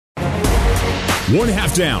One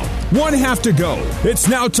half down, one half to go. It's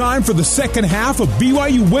now time for the second half of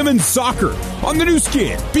BYU Women's Soccer on the new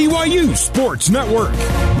skin, BYU Sports Network.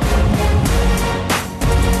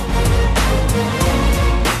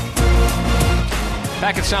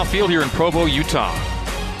 Back at South Field here in Provo, Utah.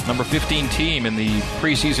 Number 15 team in the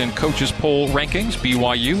preseason coaches poll rankings.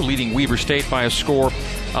 BYU leading Weber State by a score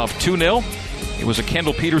of 2-0. It was a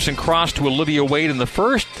Kendall Peterson cross to Olivia Wade in the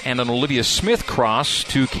first and an Olivia Smith cross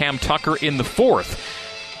to Cam Tucker in the fourth,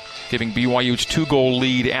 giving BYU its 2-goal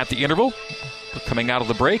lead at the interval. They're coming out of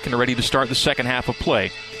the break and are ready to start the second half of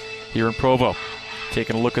play here in Provo.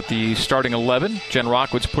 Taking a look at the starting 11. Jen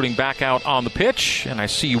Rockwood's putting back out on the pitch, and I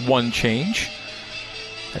see one change.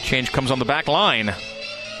 That change comes on the back line.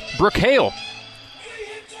 Brooke Hale,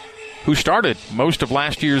 who started most of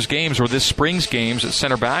last year's games or this spring's games at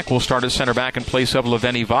center back, will start at center back in place of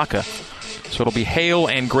Leveni Vaca. So it'll be Hale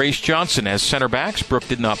and Grace Johnson as center backs. Brooke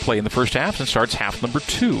did not play in the first half and starts half number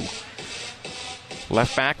 2.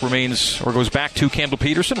 Left back goes back to Kendall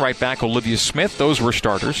Peterson. Right back, Olivia Smith. Those were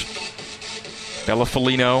starters. Bella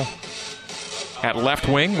Foligno at left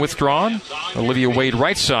wing, withdrawn. Olivia Wade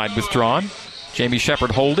right side, withdrawn. Jamie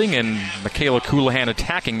Shepard holding and Michaela Coulihan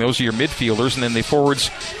attacking. Those are your midfielders. And then the forwards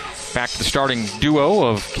back to the starting duo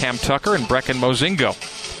of Cam Tucker and Brecken Mozingo.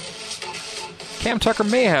 Cam Tucker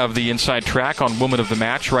may have the inside track on Woman of the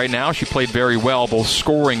Match right now. She played very well, both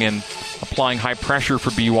scoring and applying high pressure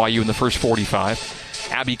for BYU in the first 45.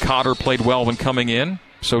 Abby Cotter played well when coming in.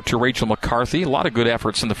 So to Rachel McCarthy. A lot of good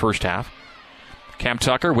efforts in the first half. Cam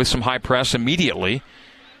Tucker with some high press immediately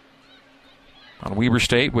on Weber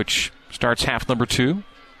State, which starts half number 2.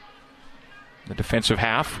 The defensive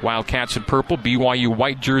half, Wildcats in purple, BYU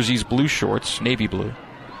white jerseys, blue shorts, navy blue.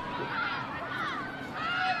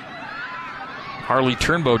 Harley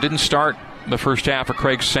Turnbow didn't start the first half for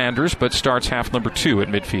Craig Sanders, but starts half number 2 at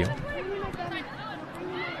midfield.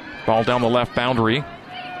 Ball down the left boundary,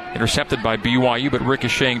 intercepted by BYU, but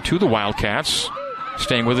ricocheting to the Wildcats.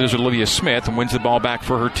 Staying with it is Olivia Smith, and wins the ball back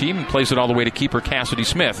for her team and plays it all the way to keeper Cassidy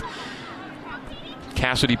Smith.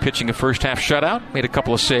 Cassidy pitching a first-half shutout. Made a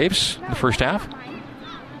couple of saves in the first half.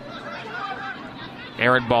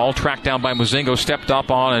 Errant ball tracked down by Mozingo. Stepped up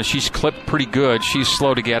on, and she's clipped pretty good. She's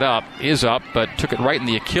slow to get up. Is up, but took it right in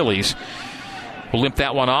the Achilles. We'll limp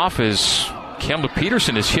that one off as Kendall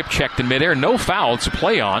Peterson is hip-checked in midair. No foul. It's a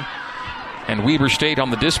play on. And Weber State on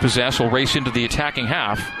the dispossess will race into the attacking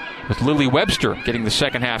half with Lily Webster getting the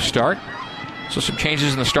second-half start. So some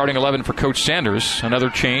changes in the starting 11 for Coach Sanders. Another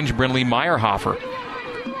change, Brinley Meyerhofer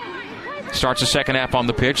starts the second half on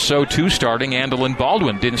the pitch. So too starting Andalyn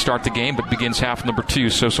Baldwin. Didn't start the game but begins half number 2.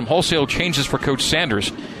 So some wholesale changes for Coach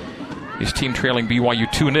Sanders. His team trailing BYU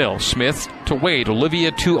 2-0. Smith to Wade.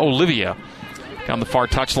 Olivia to Olivia. Down the far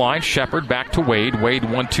touchline. Shepard back to Wade. Wade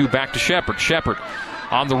 1-2 back to Shepard. Shepard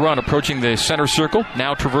on the run approaching the center circle.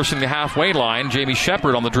 Now traversing the halfway line. Jamie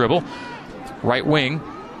Shepard on the dribble. Right wing.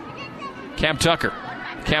 Cam Tucker.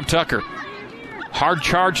 Cam Tucker. Hard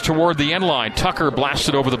charge toward the end line. Tucker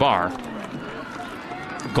blasted over the bar.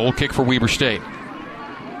 Goal kick for Weber State.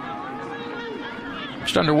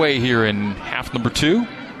 Just underway here in half number 2.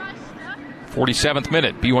 47th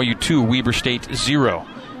minute. BYU 2, Weber State 0.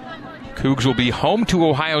 Cougs will be home to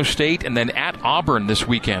Ohio State and then at Auburn this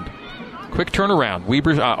weekend. Quick turnaround.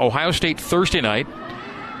 Ohio State Thursday night.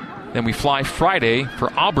 Then we fly Friday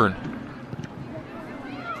for Auburn.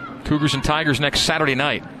 Cougars and Tigers next Saturday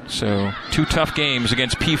night. So 2 tough games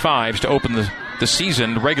against P5s to open the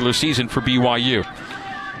season, the regular season for BYU.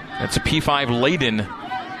 That's a P5-laden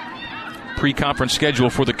pre-conference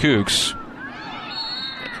schedule for the Cougs.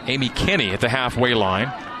 Amy Kinney at the halfway line.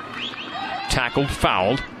 Tackled,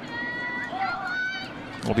 fouled.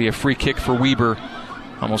 Will be a free kick for Weber,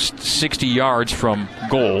 almost 60 yards from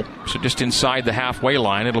goal. So just inside the halfway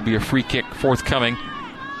line, it'll be a free kick forthcoming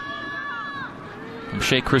from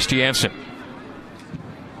Shea Christiansen.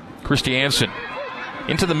 Christiansen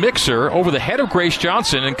into the mixer over the head of Grace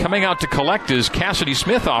Johnson, and coming out to collect is Cassidy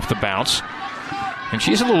Smith off the bounce. And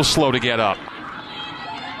she's a little slow to get up.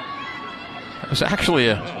 It was actually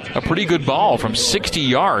a pretty good ball from 60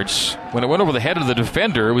 yards. When it went over the head of the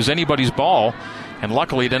defender, it was anybody's ball, and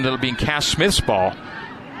luckily it ended up being Cass Smith's ball.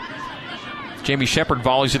 Jamie Shepard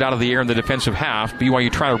volleys it out of the air in the defensive half.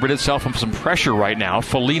 BYU trying to rid itself of some pressure right now.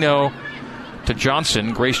 Foligno to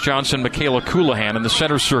Johnson. Grace Johnson, Michaela Coulihan in the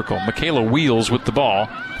center circle. Michaela wheels with the ball.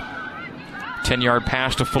 10-yard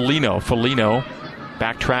pass to Foligno. Foligno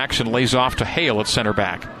backtracks and lays off to Hale at center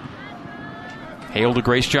back. Hale to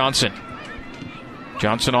Grace Johnson.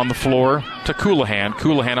 Johnson on the floor to Coulihan.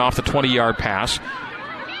 Coulihan off the 20-yard pass.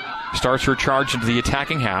 Starts her charge into the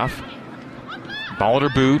attacking half. Ball at her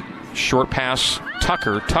boot. Short pass,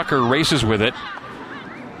 Tucker. Tucker races with it.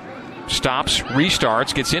 Stops,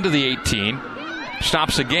 restarts, gets into the 18.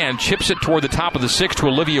 Stops again, chips it toward the top of the 6 to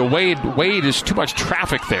Olivia Wade. Wade is too much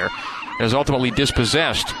traffic there. And is ultimately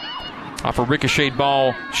dispossessed. Off a ricocheted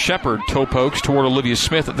ball, Shepard toe pokes toward Olivia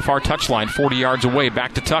Smith at the far touchline, 40 yards away.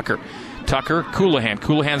 Back to Tucker. Tucker, Coulihan.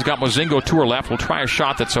 Coulihan's got Mozingo to her left. Will try a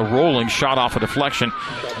shot that's a rolling shot off a deflection.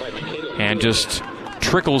 And just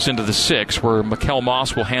trickles into the 6, where Mikkel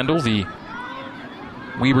Moss will handle the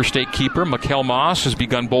Weber State keeper. Mikkel Moss has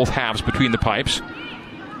begun both halves between the pipes.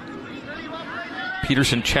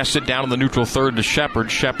 Peterson chests it down in the neutral third to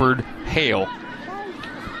Shepard. Shepard, Hale.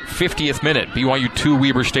 50th minute, BYU 2,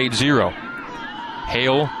 Weber State 0.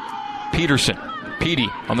 Hale, Peterson. Petey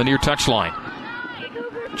on the near touchline.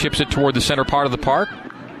 Chips it toward the center part of the park.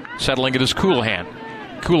 Settling it is Coulihan.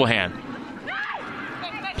 Coulihan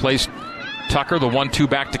plays Tucker, the 1-2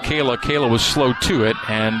 back to Kayla. Kayla was slow to it,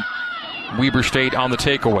 and Weber State on the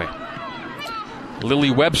takeaway.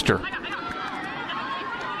 Lily Webster.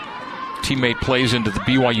 Teammate plays into the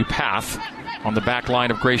BYU path on the back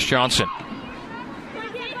line of Grace Johnson.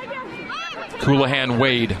 Coulihan,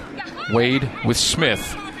 Wade. Wade with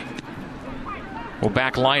Smith. Will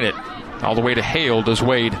back line it all the way to Hale, does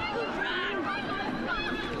Wade.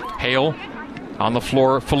 Hale on the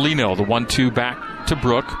floor, Foligno, the 1-2 back to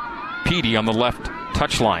Brooke. Petey on the left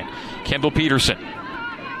touchline. Kendall Peterson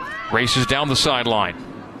races down the sideline.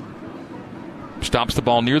 Stops the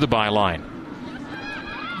ball near the byline.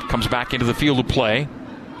 Comes back into the field of play.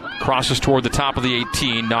 Crosses toward the top of the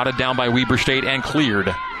 18. Knotted down by Weber State and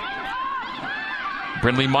cleared.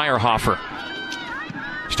 Brindley Meyerhofer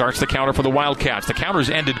starts the counter for the Wildcats. The counter's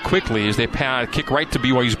ended quickly as they kick right to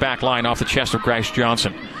BYU's back line off the chest of Grace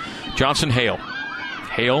Johnson. Johnson, Hale.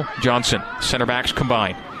 Hale, Johnson. Center backs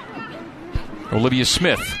combined. Olivia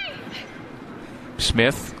Smith.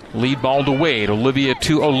 Smith, lead ball to Wade. Olivia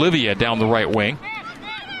to Olivia down the right wing.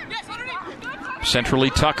 Centrally,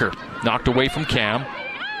 Tucker. Knocked away from Cam.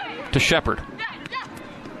 To Shepard.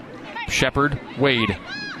 Shepard, Wade.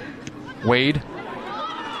 Wade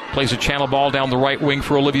plays a channel ball down the right wing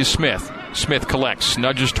for Olivia Smith. Smith collects,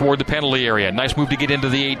 nudges toward the penalty area. Nice move to get into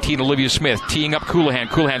the 18, Olivia Smith. Teeing up Coulihan.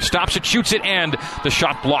 Coulihan stops it, shoots it, and the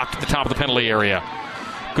shot blocked at the top of the penalty area.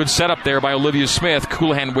 Good setup there by Olivia Smith.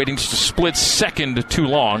 Coulihan waiting just a split second too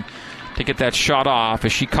long to get that shot off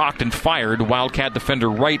as she cocked and fired. Wildcat defender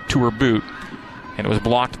right to her boot, and it was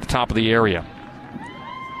blocked at the top of the area.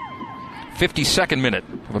 52nd minute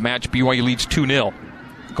of a match. BYU leads 2-0.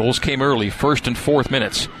 Goals came early, first and fourth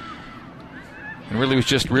minutes. And really was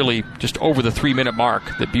just over the 3-minute mark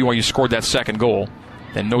that BYU scored that second goal.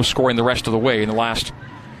 Then no scoring the rest of the way in the last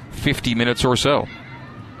 50 minutes or so.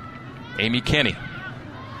 Amy Kenny.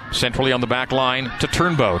 Centrally on the back line to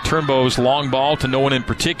Turnbow. Turnbow's long ball to no one in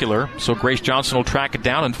particular, so Grace Johnson will track it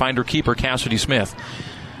down and find her keeper, Cassidy Smith.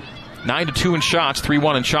 9-2 in shots,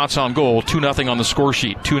 3-1 in shots on goal, 2-0 on the score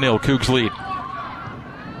sheet. 2-0, Cougs lead.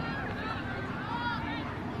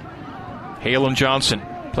 Hale and Johnson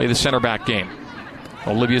play the center back game.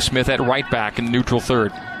 Olivia Smith at right back in the neutral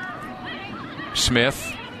third.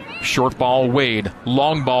 Smith, short ball, Wade.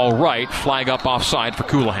 Long ball right, flag up offside for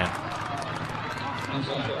Coulihan.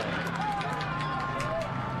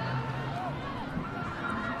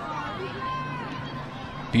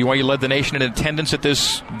 BYU led the nation in attendance at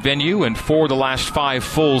this venue and for the last 5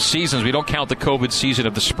 full seasons. We don't count the COVID season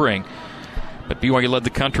of the spring. But BYU led the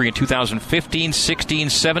country in 2015, 16,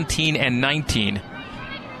 17, and 19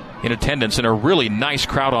 in attendance, and a really nice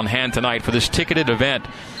crowd on hand tonight for this ticketed event.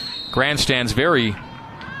 Grandstand's very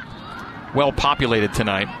well populated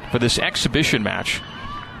tonight for this exhibition match.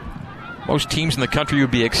 Most teams in the country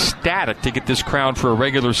would be ecstatic to get this crowd for a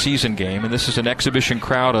regular season game, and this is an exhibition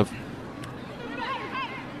crowd of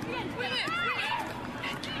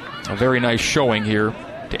a very nice showing here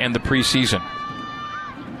to end the preseason.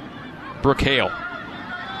 Brooke Hale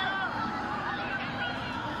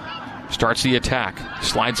starts the attack.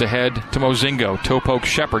 Slides ahead to Mozingo. Toe poke,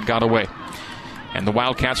 Shepard got away. And the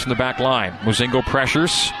Wildcats from the back line. Mozingo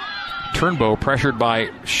pressures. Turnbow pressured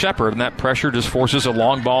by Shepard, and that pressure just forces a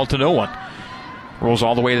long ball to no one. Rolls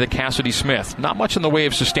all the way to the Cassidy Smith. Not much in the way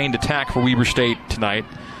of sustained attack for Weber State tonight.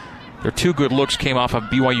 Their 2 good looks came off of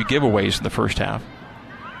BYU giveaways in the first half.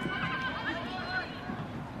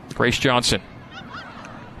 Grace Johnson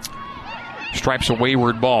stripes a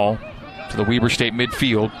wayward ball to the Weber State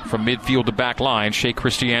midfield. From midfield to back line, Shea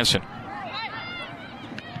Christiansen.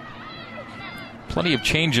 Plenty of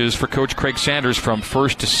changes for Coach Craig Sanders from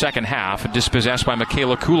first to second half. Dispossessed by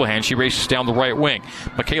Michaela Coulihan. She races down the right wing.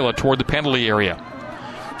 Michaela toward the penalty area.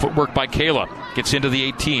 Footwork by Kayla. Gets into the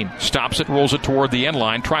 18. Stops it, rolls it toward the end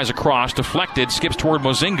line. Tries a cross. Deflected. Skips toward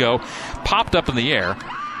Mozingo. Popped up in the air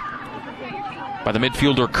by the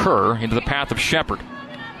midfielder Kerr into the path of Shepard.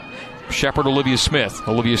 Shepard, Olivia Smith.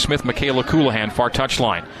 Olivia Smith, Michaela Coulihan, far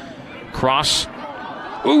touchline. Cross.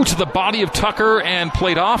 Ooh, to the body of Tucker and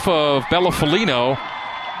played off of Bella Foligno.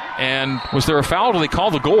 And was there a foul or did they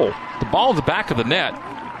call the goal? The ball at the back of the net,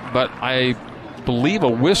 but I believe a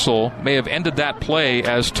whistle may have ended that play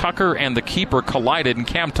as Tucker and the keeper collided, and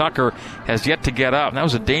Cam Tucker has yet to get up. And that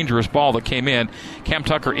was a dangerous ball that came in. Cam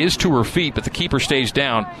Tucker is to her feet, but the keeper stays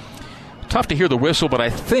down. Tough to hear the whistle, but I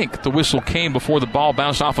think the whistle came before the ball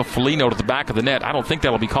bounced off of Foligno to the back of the net. I don't think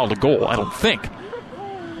that'll be called a goal. I don't think.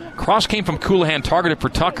 Cross came from Coulihan, targeted for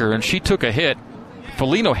Tucker, and she took a hit.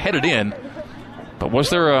 Foligno headed in, but was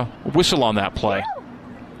there a whistle on that play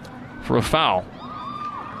for a foul?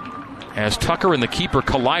 As Tucker and the keeper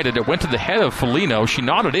collided, it went to the head of Foligno. She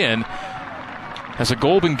nodded in. Has a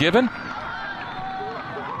goal been given?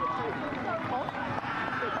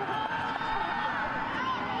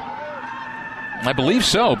 I believe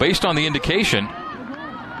so, based on the indication.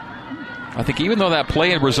 I think even though that play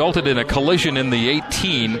had resulted in a collision in the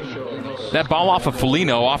 18, that ball off of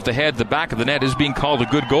Foligno, off the head, the back of the net, is being called a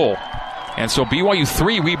good goal. And so BYU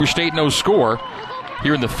 3, Weber State no score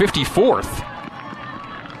here in the 54th.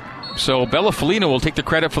 So Bella Foligno will take the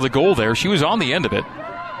credit for the goal there. She was on the end of it.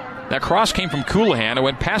 That cross came from Coulihan. It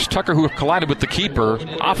went past Tucker, who collided with the keeper,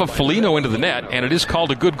 off of Foligno into the net, and it is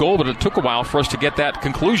called a good goal, but it took a while for us to get that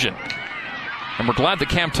conclusion. And we're glad that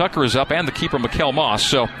Cam Tucker is up and the keeper, Mikkel Moss.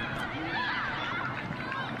 So a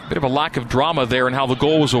bit of a lack of drama there in how the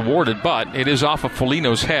goal was awarded, but it is off of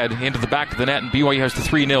Foligno's head into the back of the net, and BYU has the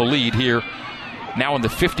 3-0 lead here now in the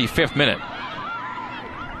 55th minute.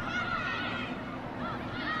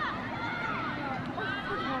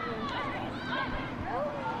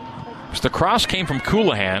 So the cross came from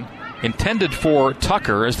Coulihan, intended for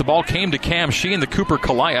Tucker. As the ball came to Cam, she and the keeper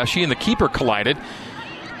collided.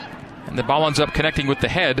 And the ball ends up connecting with the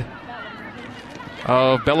head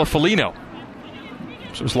of Bella Foligno.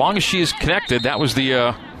 So as long as she is connected, that was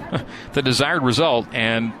the desired result.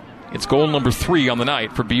 And it's goal number 3 on the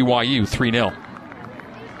night for BYU, 3-0.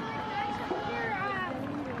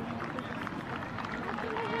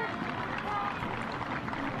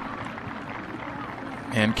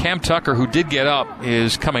 And Cam Tucker, who did get up,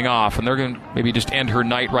 is coming off. And they're going to maybe just end her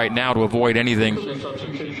night right now to avoid anything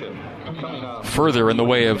further in the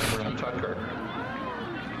way of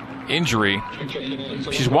injury.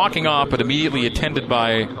 She's walking off, but immediately attended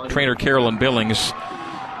by trainer Carolyn Billings.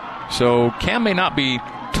 So Cam may not be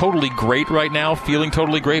totally great right now, feeling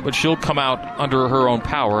totally great, but she'll come out under her own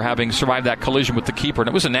power, having survived that collision with the keeper. And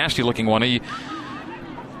it was a nasty-looking one. It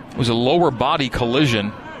was a lower body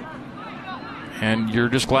collision. And you're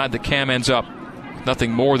just glad that Cam ends up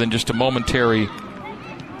nothing more than just a momentary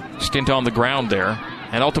stint on the ground there.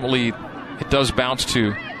 And ultimately, it does bounce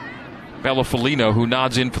to Bella Foligno, who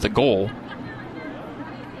nods in for the goal.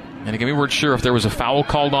 And again, we weren't sure if there was a foul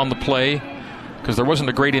called on the play, because there wasn't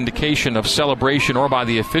a great indication of celebration or by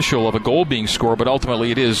the official of a goal being scored, but ultimately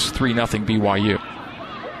it is 3-0 BYU.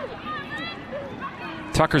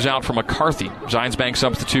 Tucker's out for McCarthy. Zions Bank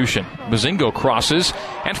substitution. Mozingo crosses,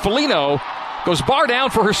 and Foligno goes bar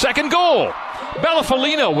down for her second goal. Bella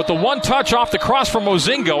Foligno with the one touch off the cross from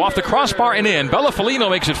Mozingo, off the crossbar and in. Bella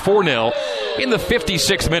Foligno makes it 4-0 in the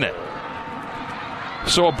 56th minute.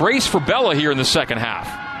 So a brace for Bella here in the second half.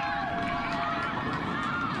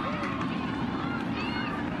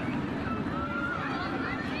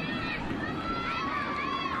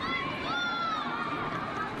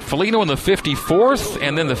 Foligno in the 54th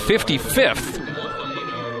and then the 55th.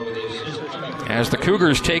 As the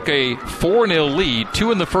Cougars take a 4-0 lead,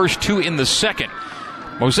 2 in the first, 2 in the second.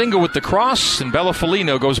 Mozingo with the cross, and Bella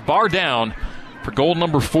Foligno goes bar down for goal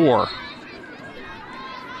number 4.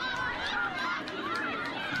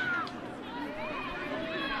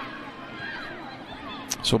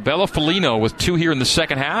 So Bella Foligno with 2 here in the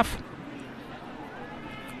second half.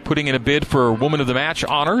 Putting in a bid for Woman of the Match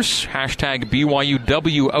honors. Hashtag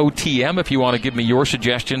BYUWOTM if you want to give me your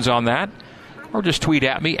suggestions on that. Or just tweet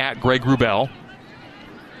at me, at Greg Wrubell.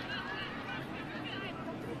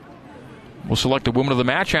 We'll select a Woman of the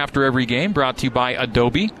Match after every game, brought to you by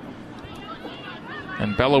Adobe.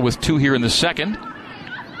 And Bella with 2 here in the second.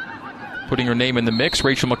 Putting her name in the mix.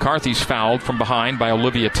 Rachel McCarthy's fouled from behind by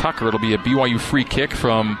Olivia Tucker. It'll be a BYU free kick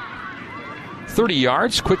from 30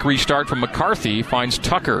 yards. Quick restart from McCarthy. Finds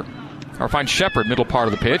Shepard, middle part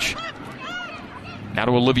of the pitch. Now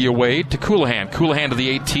to Olivia Wade, to Coulihan. Coulihan to the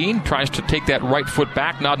 18. Tries to take that right foot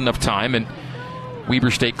back. Not enough time, and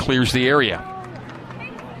Weber State clears the area.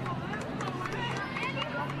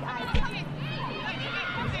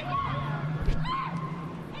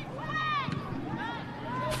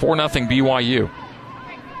 4-0 BYU.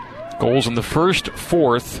 Goals in the first,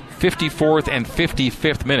 4th, 54th, and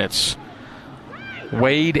 55th minutes.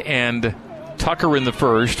 Wade and Tucker in the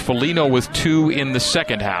first. Foligno with 2 in the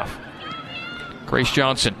second half. Grace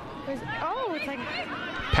Johnson.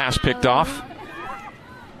 Pass picked off.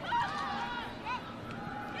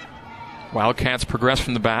 Wildcats progress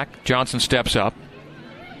from the back. Johnson steps up.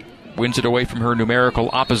 Wins it away from her numerical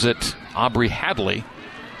opposite, Aubrey Hadley.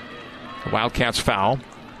 The Wildcats foul.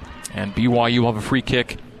 And BYU will have a free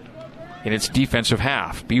kick in its defensive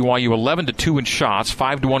half. BYU 11-2 in shots,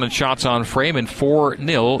 5-1 in shots on frame, and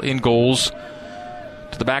 4-0 in goals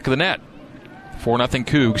to the back of the net. 4-0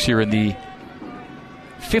 Cougs here in the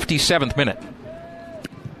 57th minute.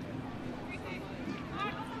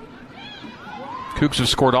 Cougs have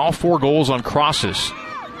scored all 4 goals on crosses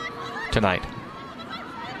tonight.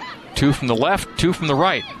 2 from the left, 2 from the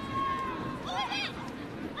right.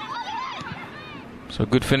 So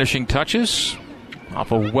good finishing touches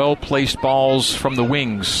off of well-placed balls from the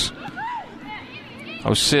wings.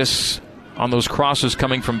 Assists on those crosses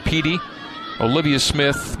coming from Petey, Olivia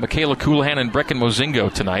Smith, Michaela Coulihan, and Brecken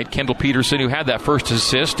Mozingo tonight. Kendall Peterson, who had that first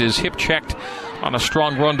assist, is hip-checked on a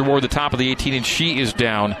strong run toward the top of the 18, and she is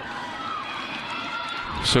down.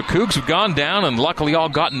 So Cougs have gone down and luckily all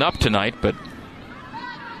gotten up tonight, but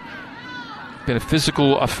been a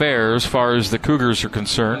physical affair as far as the Cougars are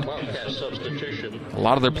concerned. A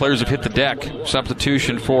lot of their players have hit the deck.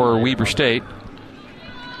 Substitution for Weber State.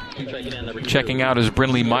 Checking out is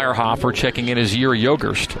Brinley Meyerhofer. Checking in is Yuri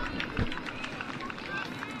Yogerst.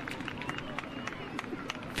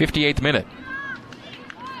 58th minute.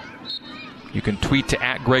 You can tweet to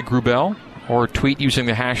 @GregWrubell or tweet using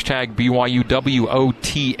the hashtag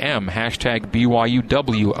BYUWOTM. Hashtag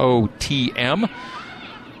BYUWOTM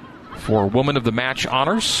for Woman of the Match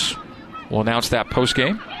honors. We'll announce that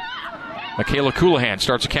post-game. Michaela Coulihan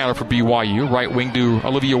starts a counter for BYU. Right wing to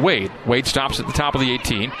Olivia Wade. Wade stops at the top of the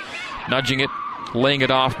 18. Nudging it, laying it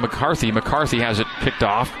off McCarthy. McCarthy has it picked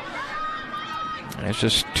off. And it's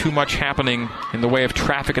just too much happening in the way of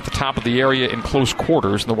traffic at the top of the area in close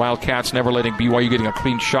quarters. And the Wildcats never letting BYU getting a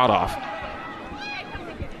clean shot off.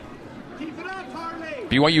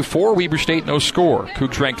 BYU 4, Weber State no score.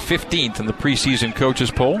 Cougs ranked 15th in the preseason coaches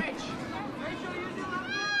poll.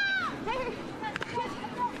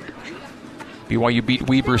 BYU beat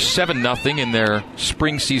Weber 7-0 in their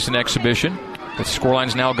spring season exhibition. The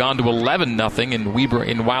scoreline's now gone to 11-0 in Weber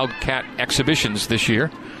in Wildcat exhibitions this year.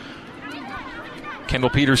 Kendall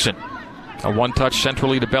Peterson, a one-touch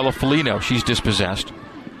centrally to Bella Foligno. She's dispossessed.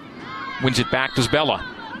 Wins it back to Bella,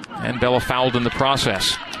 and Bella fouled in the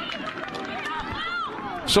process.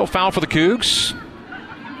 So foul for the Cougs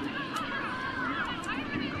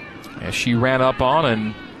as she ran up on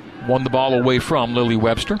and won the ball away from Lily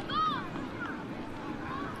Webster.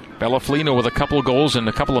 Bella Foligno with a couple of goals in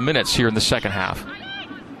a couple of minutes here in the second half.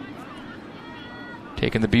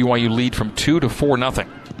 Taking the BYU lead from 2 to 4-0.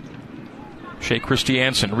 Shea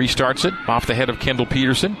Christiansen restarts it off the head of Kendall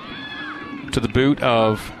Peterson to the boot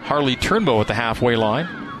of Harley Turnbow at the halfway line.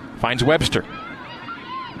 Finds Webster.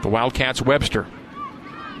 The Wildcats Webster.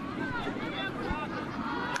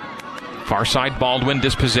 Far side, Baldwin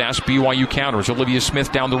dispossessed. BYU counters. Olivia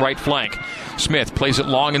Smith down the right flank. Smith plays it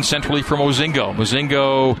long and centrally for Mozingo.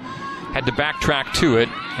 Mozingo had to backtrack to it,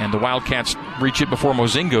 and the Wildcats reach it before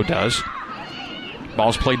Mozingo does.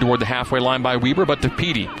 Ball's played toward the halfway line by Weber, but to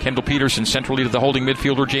Petey. Kendall Peterson centrally to the holding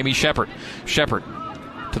midfielder, Jamie Shepard. Shepard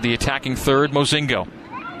to the attacking third, Mozingo.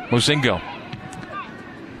 Mozingo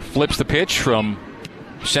flips the pitch from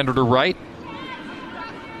center to right.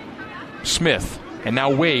 Smith, and now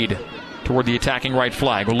Wade toward the attacking right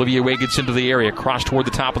flag. Olivia Wade gets into the area, cross toward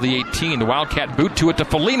the top of the 18. The Wildcat boot to it to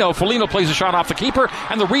Foligno. Foligno plays a shot off the keeper,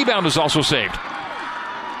 and the rebound is also saved.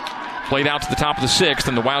 Played out to the top of the 6th,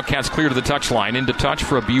 and the Wildcats clear to the touchline. Into touch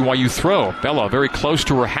for a BYU throw. Bella very close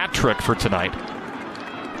to her hat trick for tonight.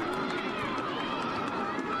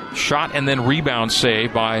 Shot and then rebound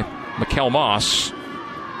save by Mikkel Moss.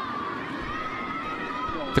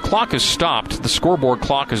 The clock is stopped. The scoreboard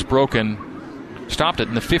clock is broken. Stopped it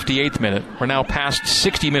in the 58th minute. We're now past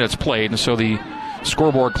 60 minutes played, and so the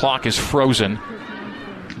scoreboard clock is frozen.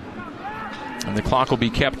 And the clock will be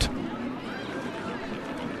kept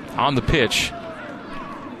on the pitch.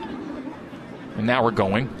 And now we're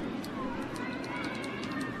going.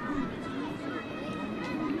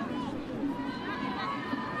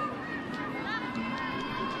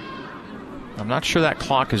 I'm not sure that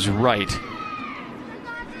clock is right.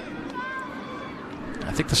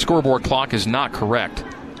 I think the scoreboard clock is not correct.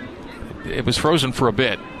 It was frozen for a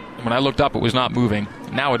bit. When I looked up, it was not moving.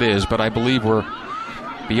 Now it is, but I believe we're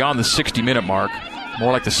beyond the 60-minute mark.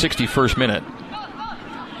 more like the 61st minute.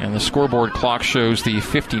 And the scoreboard clock shows the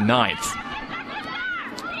 59th.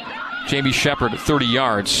 Jamie Shepard at 30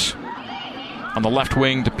 yards on the left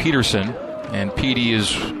wing to Peterson. And Petey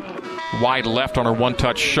is wide left on her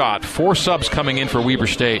one-touch shot. 4 subs coming in for Weber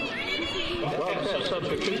State.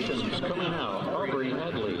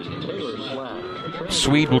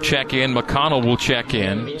 Swede will check in. McConnell will check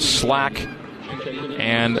in. Slack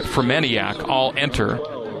and Fermeniak all enter.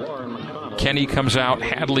 Kenny comes out.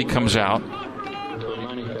 Hadley comes out,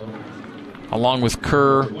 along with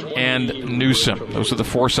Kerr and Newsom. Those are the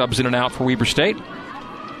 4 subs in and out for Weber State.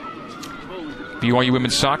 BYU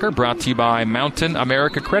Women's Soccer brought to you by Mountain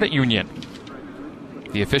America Credit Union,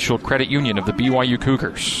 the official credit union of the BYU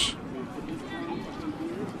Cougars.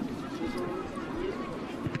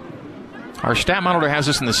 Our stat monitor has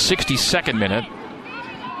us in the 62nd minute.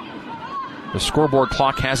 The scoreboard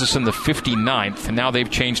clock has us in the 59th, and now they've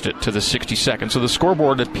changed it to the 62nd. So the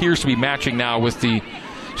scoreboard appears to be matching now with the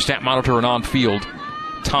stat monitor and on-field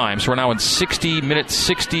time. So we're now in 60 minute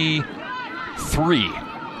 63.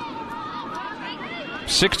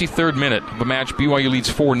 63rd minute of the match. BYU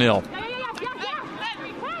leads 4-0.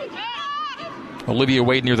 Olivia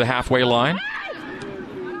Wade near the halfway line.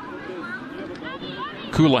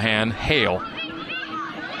 Coulihan, Hale.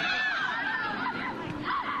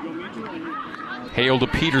 Hale to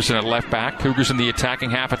Peterson at left back. Cougars in the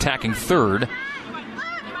attacking half, attacking third.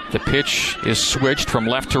 The pitch is switched from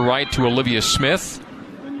left to right to Olivia Smith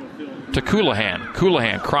to Coulihan.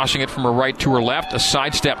 Coulihan crossing it from her right to her left. A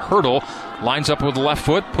sidestep hurdle. Lines up with the left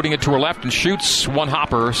foot, putting it to her left and shoots. One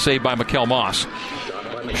hopper saved by Mikkel Moss.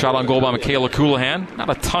 Shot on goal by Michaela Coulihan. Not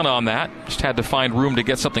a ton on that. Just had to find room to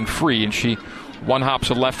get something free, and she one hops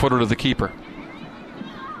a left footer to the keeper.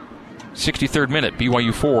 63rd minute,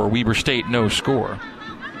 BYU 4, Weber State no score.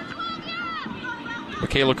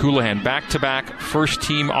 Michaela Coulihan, back-to-back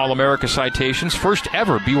first-team All-America citations. First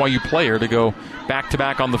ever BYU player to go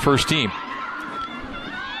back-to-back on the first team.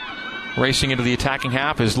 Racing into the attacking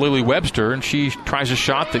half is Lily Webster, and she tries a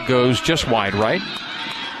shot that goes just wide right.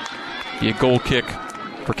 Be a goal kick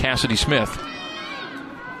for Cassidy Smith.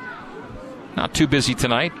 Not too busy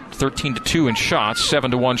tonight. 13-2 in shots,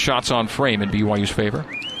 7-1 shots on frame in BYU's favor.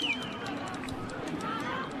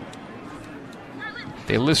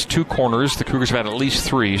 They list 2 corners. The Cougars have had at least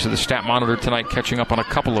 3, so the stat monitor tonight catching up on a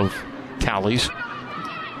couple of tallies.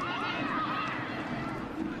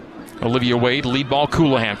 Olivia Wade, lead ball,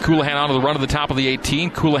 Coulihan. Coulihan onto the run to the top of the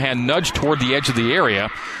 18. Coulihan nudged toward the edge of the area.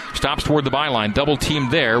 Stops toward the byline. Double team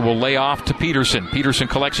there. Will lay off to Peterson. Peterson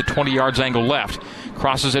collects it 20 yards angle left.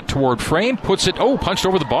 Crosses it toward frame. Puts it, punched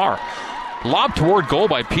over the bar. Lobbed toward goal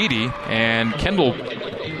by Petey. And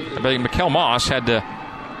Mikkel Moss had to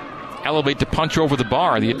elevate to punch over the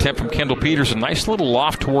bar. The attempt from Kendall Peterson. Nice little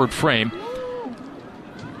loft toward frame.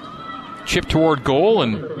 Chip toward goal,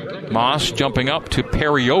 and Moss jumping up to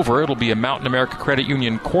parry over. It'll be a Mountain America Credit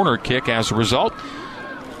Union corner kick as a result.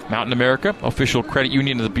 Mountain America, official credit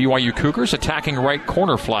union of the BYU Cougars, attacking right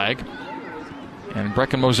corner flag. And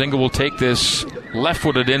Brecken Mozinga will take this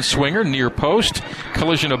left-footed in-swinger near post.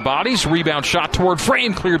 Collision of bodies. Rebound shot toward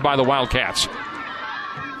frame, cleared by the Wildcats.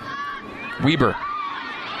 Weber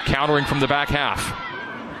countering from the back half.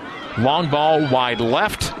 Long ball wide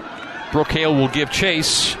left. Brooke Hale will give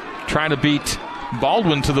chase, trying to beat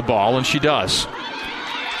Baldwin to the ball, and she does.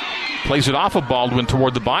 Plays it off of Baldwin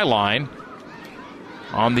toward the byline.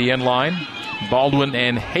 On the end line, Baldwin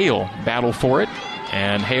and Hale battle for it,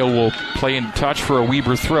 and Hale will play in touch for a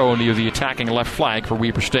Weber throw near the attacking left flag for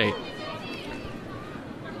Weber State.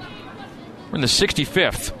 We're in the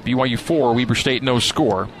 65th. BYU 4, Weber State no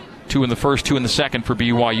score. 2 in the first, 2 in the second for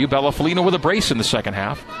BYU. Bella Felino with a brace in the second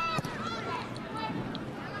half.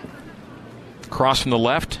 Cross from the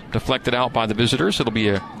left, deflected out by the visitors. It'll be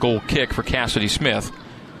a goal kick for Cassidy Smith.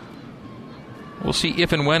 We'll see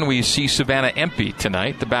if and when we see Savannah Empey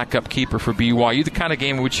tonight, the backup keeper for BYU, the kind of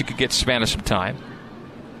game in which you could get Savannah some time.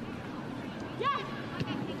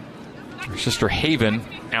 Her sister Haven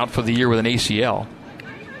out for the year with an ACL.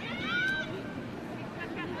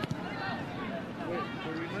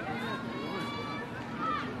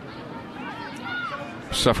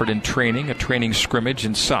 Suffered in training, a training scrimmage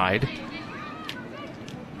inside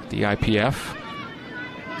the IPF.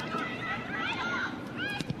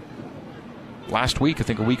 Last week, I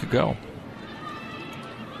think a week ago.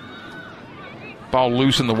 Ball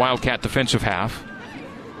loose in the Wildcat defensive half.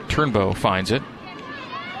 Turnbow finds it.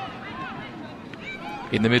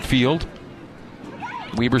 In the midfield,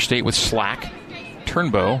 Weber State with Slack.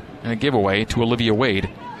 Turnbow and a giveaway to Olivia Wade.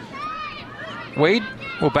 Wade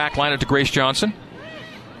will backline it to Grace Johnson.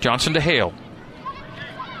 Johnson to Hale.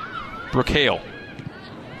 Brooke Hale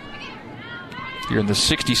here in the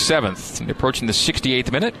 67th, approaching the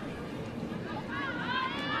 68th minute.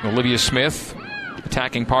 Olivia Smith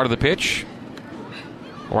attacking part of the pitch.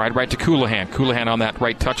 Wide right to Coulihan. Coulihan on that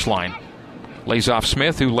right touchline. Lays off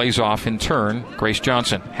Smith, who lays off in turn Grace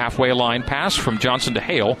Johnson. Halfway line pass from Johnson to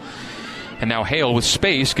Hale. And now Hale with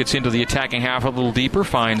space gets into the attacking half a little deeper.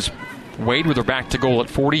 Finds Wade with her back to goal at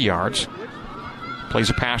 40 yards. Plays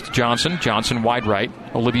a pass to Johnson. Johnson wide right.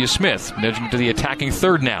 Olivia Smith nudging to the attacking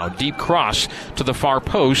third now. Deep cross to the far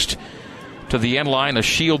post. To the end line. A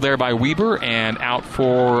shield there by Weber. And out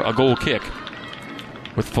for a goal kick.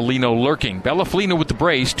 With Foligno lurking. Bella Foligno with the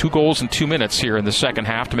brace. 2 goals in 2 minutes here in the second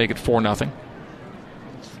half to make it 4-0.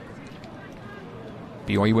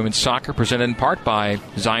 BYU Women's Soccer presented in part by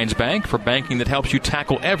Zions Bank. For banking that helps you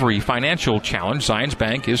tackle every financial challenge, Zions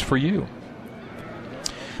Bank is for you.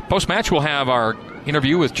 Post-match, we'll have our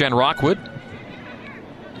interview with Jen Rockwood.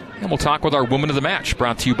 And we'll talk with our Woman of the Match,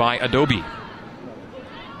 brought to you by Adobe.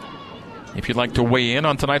 If you'd like to weigh in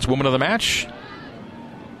on tonight's Woman of the Match,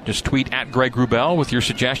 just tweet at Greg Wrubell with your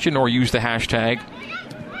suggestion or use the hashtag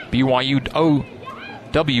BYUWOTM.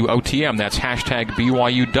 That's hashtag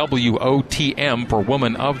BYUWOTM for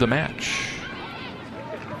Woman of the Match.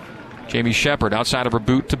 Jamie Shepard outside of her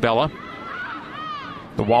boot to Bella.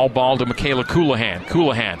 The wall ball to Michaela Coulihan.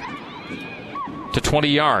 Coulihan to 20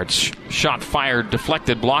 yards. Shot fired,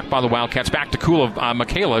 deflected, blocked by the Wildcats. Back to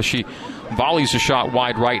Michaela. She volleys a shot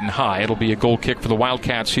wide right and high. It'll be a goal kick for the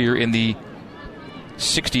Wildcats here in the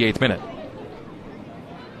 68th minute.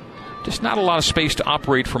 Just not a lot of space to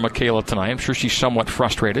operate for Michaela tonight. I'm sure she's somewhat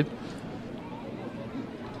frustrated.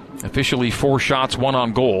 Officially 4 shots, 1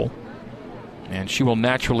 on goal. And she will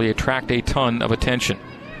naturally attract a ton of attention,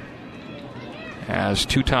 as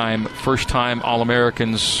 2-time, first-time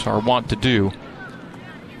All-Americans are wont to do.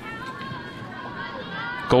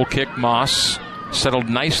 Goal kick, Moss, settled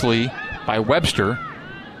nicely by Webster.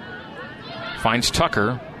 Finds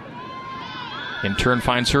Tucker. In turn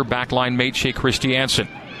finds her backline mate, Shea Christiansen.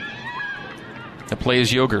 The play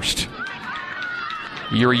is Yogerst.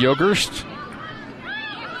 Yuri Yogerst.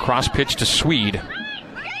 Cross pitch to Swede.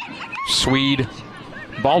 Swede,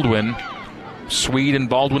 Baldwin. Swede and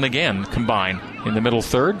Baldwin again combine in the middle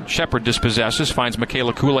third. Shepard dispossesses, finds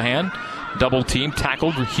Michaela Coulihan. Double team,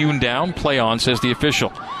 tackled, hewn down. Play on, says the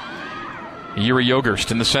official. Yuri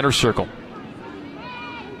Yogerst in the center circle.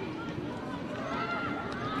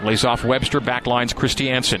 Lays off Webster, backlines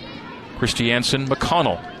Christiansen. Christiansen,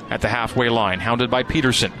 McConnell at the halfway line, hounded by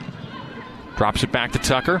Peterson. Drops it back to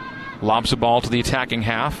Tucker. Lobs the ball to the attacking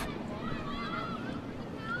half.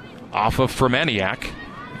 Off of Fermaniak.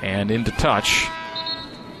 And into touch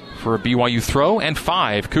for a BYU throw. And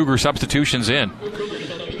 5 Cougar substitutions in.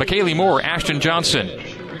 McKaylee Moore, Ashton Johnson,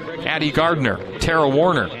 Addie Gardner, Tara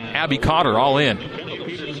Warner, Abby Cotter, all in.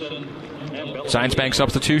 Zions Bank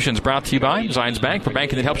substitutions brought to you by Zions Bank. For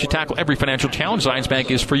banking that helps you tackle every financial challenge, Zions Bank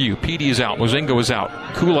is for you. Petey is out. Mozingo is out.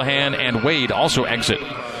 Coulihan and Wade also exit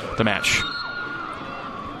the match.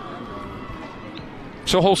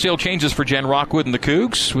 So wholesale changes for Jen Rockwood and the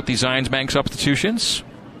Cougs with the Zions Bank substitutions.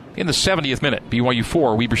 In the 70th minute, BYU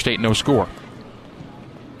 4, Weber State no score.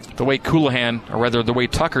 The way Coulihan, or rather the way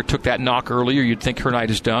Tucker took that knock earlier, you'd think her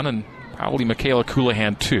night is done, and probably Michaela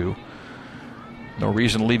Coulihan too. No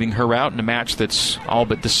reason leaving her out in a match that's all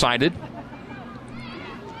but decided.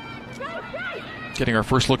 Getting our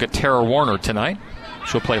first look at Tara Warner tonight.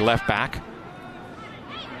 She'll play left back.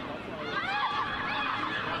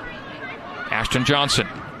 Ashton Johnson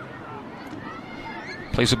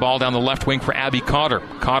plays the ball down the left wing for Abby Cotter.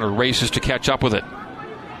 Cotter races to catch up with it.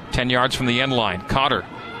 10 yards from the end line. Cotter.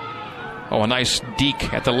 Oh, a nice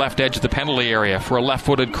deke at the left edge of the penalty area for a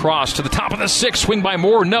left-footed cross to the top of the 6. Swing by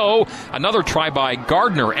Moore, no. Another try by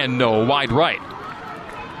Gardner, and no. Wide right.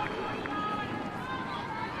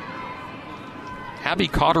 Abby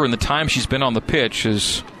Cotter, in the time she's been on the pitch,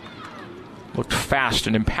 has looked fast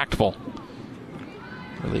and impactful.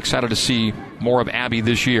 Really excited to see more of Abby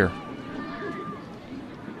this year.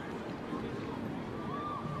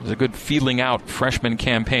 It was a good feeling out freshman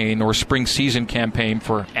campaign or spring season campaign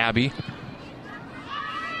for Abby.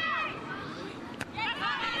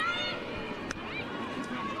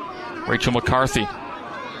 Rachel McCarthy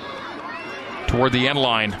toward the end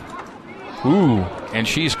line. Ooh, and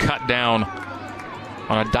she's cut down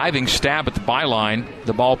on a diving stab at the byline.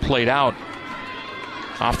 The ball played out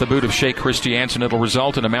off the boot of Shea Christiansen. It'll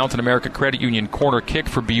result in a Mountain America Credit Union corner kick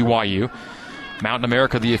for BYU. Mountain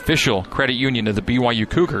America, the official credit union of the BYU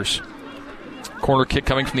Cougars. Corner kick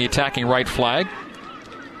coming from the attacking right flag.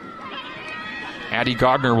 Addie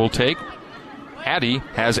Gardner will take. Addie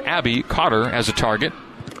has Abby Cotter as a target.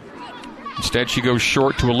 Instead, she goes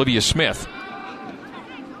short to Olivia Smith.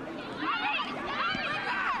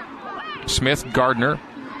 Smith, Gardner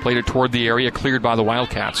played it toward the area, cleared by the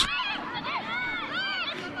Wildcats.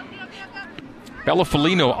 Bella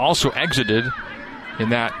Folino also exited in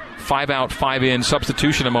that 5-out, 5-in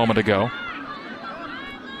substitution a moment ago.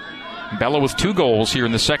 Bella with 2 goals here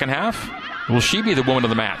in the second half. Will she be the woman of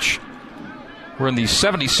the match? We're in the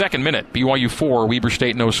 72nd minute. BYU 4, Weber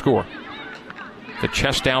State no score. The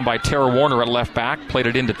chest down by Tara Warner at left back. Played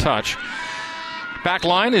it into touch. Back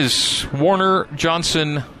line is Warner,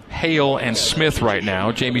 Johnson, Hale, and Smith right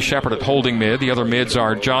now. Jamie Shepard at holding mid. The other mids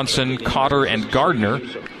are Johnson, Cotter, and Gardner.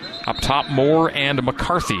 Up top, Moore and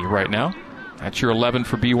McCarthy right now. That's your 11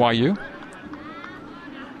 for BYU.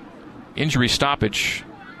 Injury stoppage.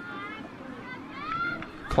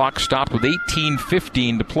 Clock stopped with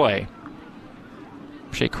 18:15 to play.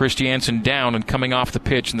 Shea Christiansen down and coming off the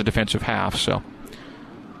pitch in the defensive half. So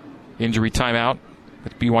injury timeout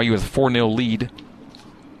with BYU with a 4-0 lead.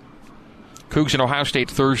 Cougs and Ohio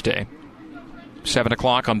State Thursday. 7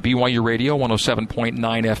 o'clock on BYU Radio,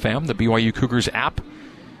 107.9 FM, the BYU Cougars app,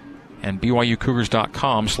 and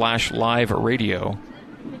BYUCougars.com/live radio.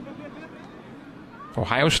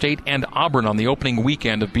 Ohio State and Auburn on the opening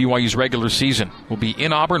weekend of BYU's regular season. Will be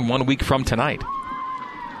in Auburn 1 week from tonight.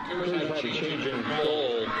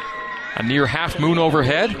 A near half moon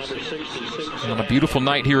overhead on a beautiful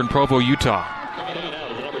night here in Provo, Utah.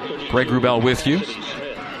 Greg Wrubell with you.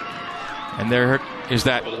 And there is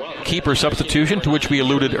that keeper substitution to which we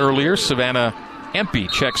alluded earlier. Savannah Empey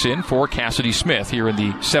checks in for Cassidy Smith here in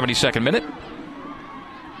the 72nd minute.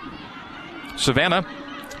 Savannah,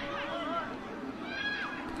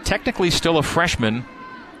 technically still a freshman,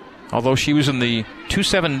 although she was in the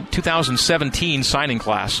 2017 signing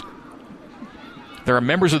class. There are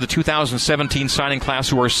members of the 2017 signing class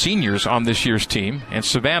who are seniors on this year's team, and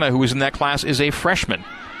Savannah, who is in that class, is a freshman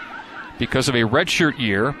because of a redshirt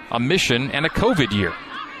year, a mission, and a COVID year.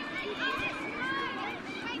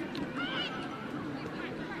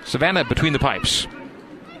 Savannah between the pipes.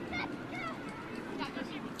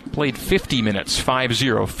 Played 50 minutes,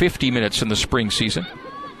 5-0, 50 minutes in the spring season.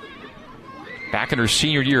 Back in her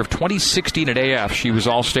senior year of 2016 at AF, she was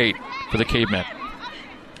All-State for the Cavemen.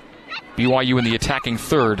 BYU in the attacking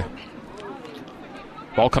third.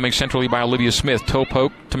 Ball coming centrally by Olivia Smith. Toe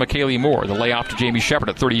poke to McKaylee Moore. The layoff to Jamie Shepard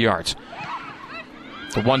at 30 yards.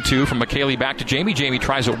 The 1-2 from McKaylee back to Jamie. Jamie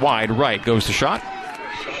tries it wide right. Goes the shot.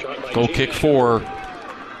 Goal kick for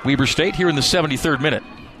Weber State here in the 73rd minute.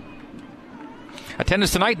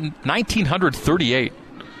 Attendance tonight, 1,938.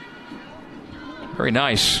 Very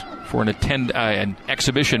nice for an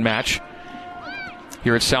exhibition match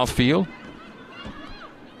here at Southfield.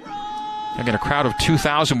 Again, a crowd of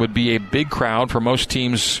 2,000 would be a big crowd for most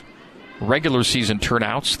teams' regular season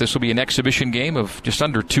turnouts. This will be an exhibition game of just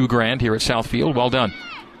under $2,000 here at Southfield. Well done.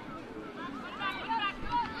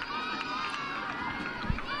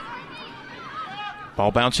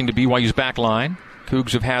 Ball bouncing to BYU's back line.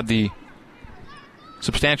 Cougs have had the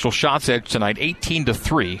substantial shots edge tonight,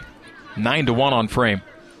 18-3, 9-1 on frame.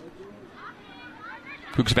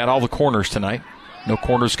 Cougs have had all the corners tonight. No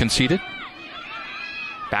corners conceded.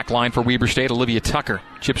 Back line for Weber State, Olivia Tucker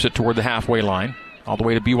chips it toward the halfway line. All the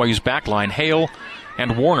way to BYU's back line. Hale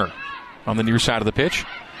and Warner on the near side of the pitch.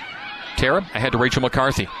 Tara ahead to Rachel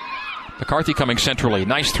McCarthy. McCarthy coming centrally.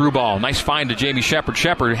 Nice through ball. Nice find to Jamie Shepard.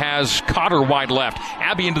 Shepard has Cotter wide left.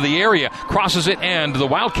 Abby into the area. Crosses it, and the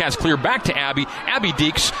Wildcats clear back to Abby. Abby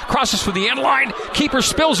Deeks crosses for the end line. Keeper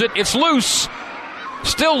spills it. It's loose.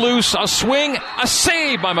 Still loose. A swing. A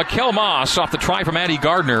save by Mikkel Moss off the try from Addie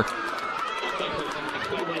Gardner.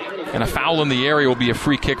 And a foul in the area will be a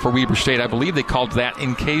free kick for Weber State. I believe they called that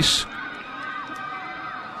in case.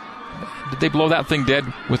 Did they blow that thing dead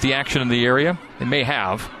with the action in the area? They may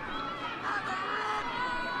have.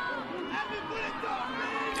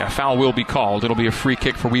 A foul will be called. It'll be a free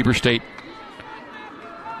kick for Weber State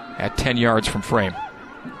at 10 yards from frame.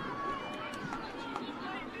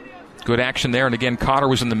 Good action there, and again, Cotter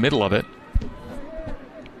was in the middle of it.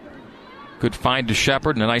 Good find to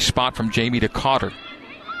Shepard, and a nice spot from Jamie to Cotter.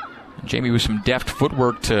 Jamie with some deft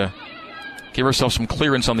footwork to give herself some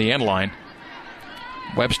clearance on the end line.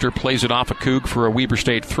 Webster plays it off a Coug for a Weber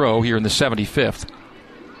State throw here in the 75th.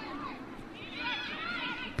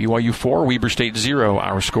 BYU 4, Weber State 0,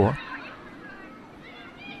 our score.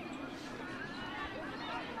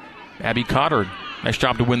 Abby Cotter, nice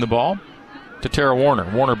job to win the ball. To Tara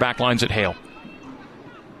Warner. Warner backlines at Hale.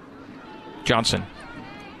 Johnson.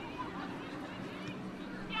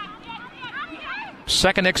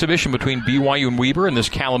 Second exhibition between BYU and Weber in this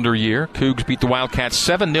calendar year. Cougs beat the Wildcats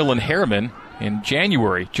 7-0 in Harriman in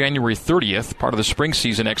January 30th, part of the spring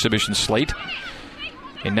season exhibition slate.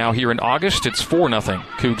 And now here in August, it's 4-0.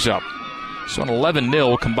 Cougs up. So an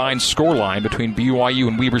 11-0 combined scoreline between BYU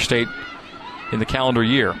and Weber State in the calendar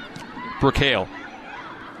year. Brooke Hale.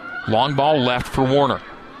 Long ball left for Warner.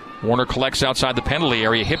 Warner collects outside the penalty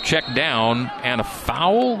area. Hip check down and a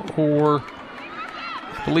foul, or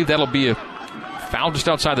I believe that'll be a foul just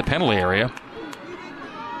outside the penalty area.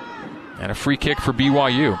 And a free kick for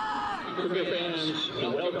BYU.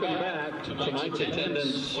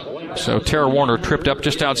 So Tara Warner tripped up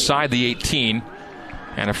just outside the 18.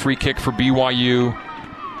 And a free kick for BYU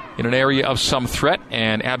in an area of some threat,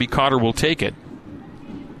 and Abby Cotter will take it.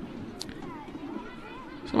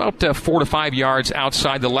 It's about 4 to 5 yards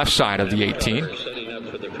outside the left side of the 18.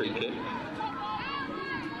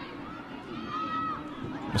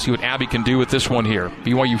 We'll see what Abby can do with this one here.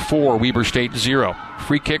 BYU 4, Weber State 0.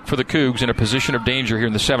 Free kick for the Cougs in a position of danger here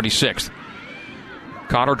in the 76th.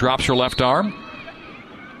 Cotter drops her left arm.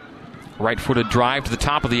 Right-footed drive to the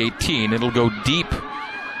top of the 18. It'll go deep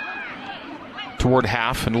toward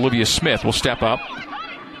half, and Olivia Smith will step up.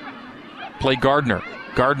 Play Gardner.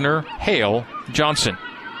 Gardner, Hale, Johnson.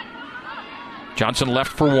 Johnson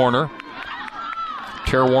left for Warner.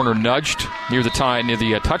 Tara Warner nudged near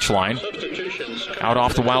the touch line. Out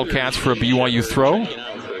off the Wildcats for a BYU throw.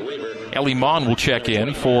 Ellie Mon will check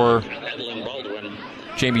in for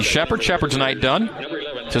Jamie Shepard. Shepard's night done.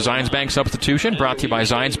 To Zions Bank substitution, brought to you by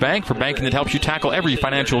Zions Bank. For banking that helps you tackle every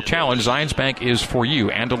financial challenge, Zions Bank is for you.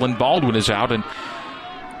 Andolyn Baldwin is out, and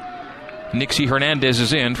Nixie Hernandez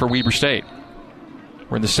is in for Weber State.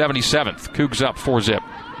 We're in the 77th. Cougs up 4-0.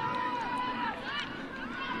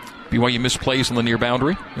 BYU misplays on the near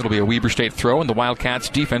boundary. It'll be a Weber State throw in the Wildcats'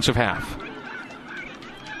 defensive half.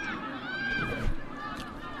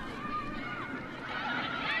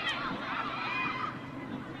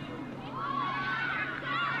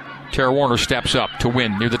 Tara Warner steps up to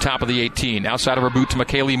win near the top of the 18. Outside of her boot to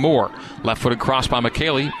McKaylee Moore. Left-footed cross by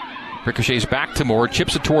McKaylee. Ricochets back to Moore.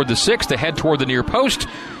 Chips it toward the 6th. Ahead toward the near post.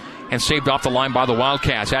 And saved off the line by the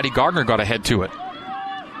Wildcats. Addie Gardner got ahead to it.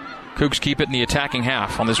 Cougs keep it in the attacking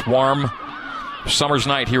half on this warm summer's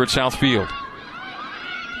night here at Southfield.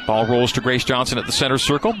 Ball rolls to Grace Johnson at the center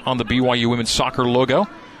circle on the BYU women's soccer logo.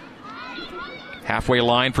 Halfway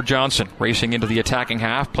line for Johnson, racing into the attacking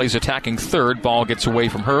half, plays attacking third. Ball gets away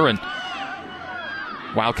from her, and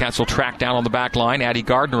Wildcats will track down on the back line. Addie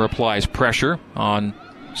Gardner applies pressure on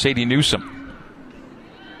Sadie Newsom.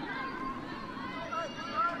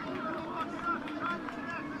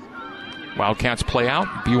 Wildcats play out.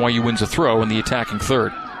 BYU wins a throw in the attacking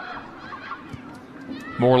third.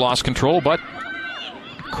 Moore lost control, but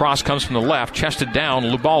cross comes from the left, chested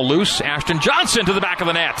down, ball loose. Ashton Johnson to the back of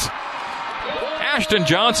the net. Ashton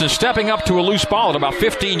Johnson stepping up to a loose ball at about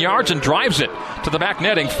 15 yards and drives it to the back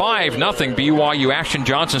netting. 5-0 BYU. Ashton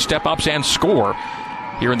Johnson step-ups and score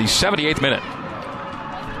here in the 78th minute.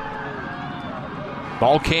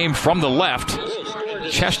 Ball came from the left,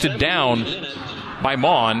 chested down by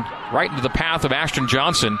Mon, right into the path of Ashton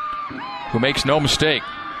Johnson, who makes no mistake.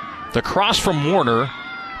 The cross from Warner,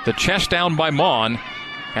 the chest down by Mon,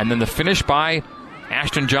 and then the finish by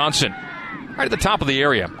Ashton Johnson. Right at the top of the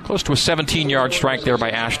area. Close to a 17-yard strike there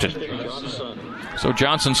by Ashton. So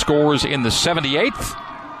Johnson scores in the 78th.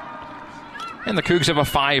 And the Cougs have a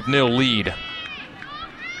 5-0 lead.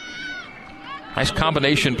 Nice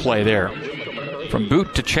combination play there. From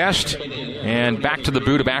boot to chest and back to the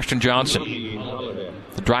boot of Ashton Johnson.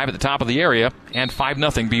 The drive at the top of the area and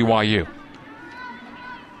 5-0 BYU.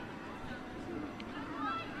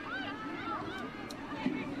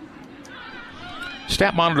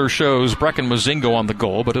 Stat monitor shows Brecken Mozingo on the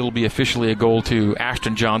goal, but it'll be officially a goal to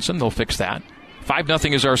Ashton Johnson. They'll fix that.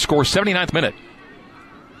 5-0 is our score, 79th minute.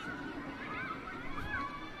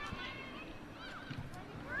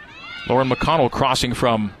 Lauren McConnell crossing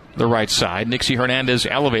from the right side. Nixie Hernandez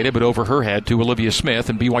elevated, but over her head to Olivia Smith,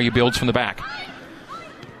 and BYU builds from the back.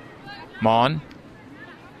 Mon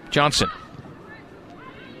Johnson.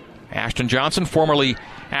 Ashton Johnson, formerly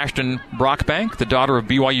Ashton Brockbank, the daughter of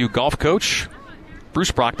BYU golf coach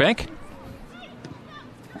Bruce Brockbank.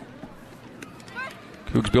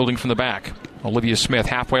 Cougs building from the back. Olivia Smith,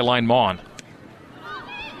 halfway line, Mon.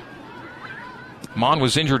 Mon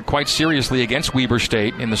was injured quite seriously against Weber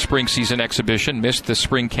State in the spring season exhibition, missed the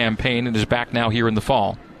spring campaign, and is back now here in the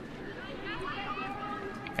fall.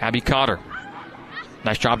 Abby Cotter.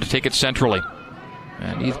 Nice job to take it centrally.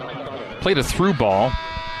 And he played a through ball.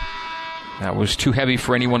 That was too heavy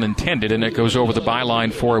for anyone intended, and it goes over the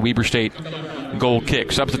byline for a Weber State goal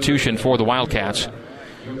kick. Substitution for the Wildcats.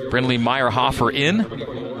 Brinley Meyerhofer in.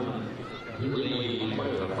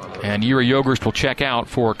 And Yura Yogerst will check out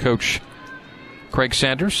for Coach Craig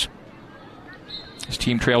Sanders. His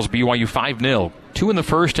team trails BYU 5-0. 2 in the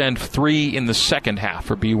first and 3 in the second half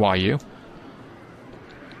for BYU.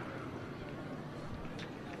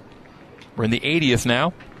 We're in the 80th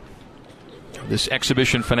now. This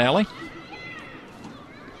exhibition finale.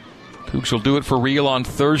 Cougs will do it for real on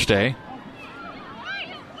Thursday,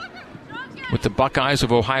 with the Buckeyes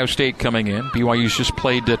of Ohio State coming in. BYU's just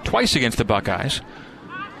played twice against the Buckeyes.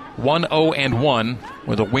 1-0-1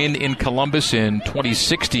 with a win in Columbus in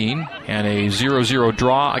 2016 and a 0-0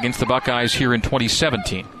 draw against the Buckeyes here in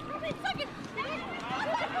 2017.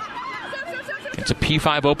 It's a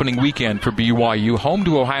P5 opening weekend for BYU. Home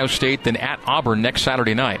to Ohio State, then at Auburn next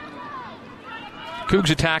Saturday night.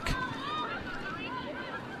 Cougs attack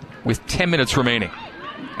with 10 minutes remaining.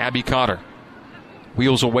 Abby Cotter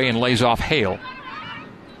wheels away and lays off Hale.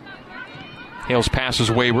 Hale's pass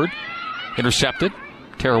is wayward. Intercepted.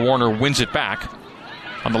 Tara Warner wins it back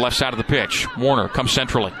on the left side of the pitch. Warner comes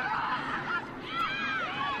centrally.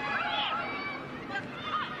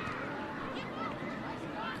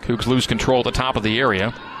 Cougs lose control at the top of the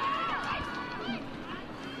area.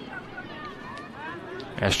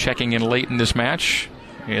 As checking in late in this match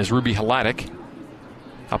is Ruby Hladek.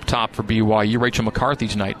 Up top for BYU, Rachel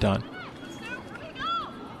McCarthy's night done.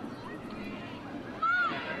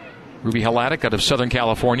 Ruby Hladek out of Southern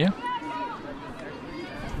California.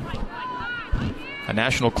 A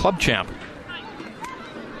national club champ.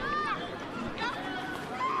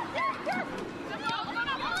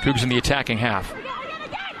 Cougs in the attacking half.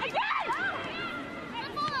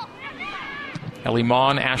 Ellie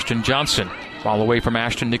Mon, Ashton Johnson. Ball away from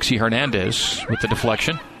Ashton, Nixie Hernandez with the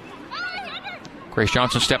deflection. Grace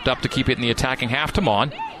Johnson stepped up to keep it in the attacking half to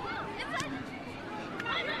Mon.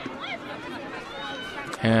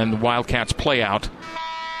 And the Wildcats play out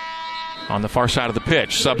on the far side of the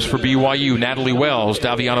pitch. Subs for BYU, Natalie Wells,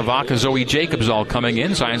 Daviana Vaca, Zoe Jacobs all coming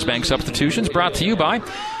in. Zions Bank substitutions brought to you by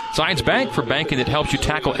Zions Bank, for banking that helps you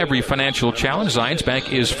tackle every financial challenge. Zions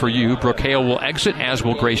Bank is for you. Brooke Hale will exit, as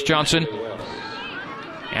will Grace Johnson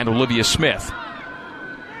and Olivia Smith.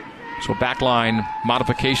 So backline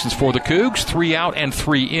modifications for the Cougs. 3 out and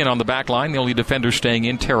 3 in on the backline. The only defender staying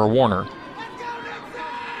in, Tara Warner.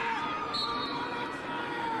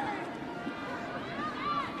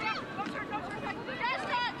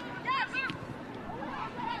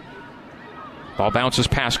 Ball bounces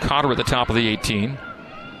past Cotter at the top of the 18.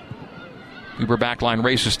 Uber backline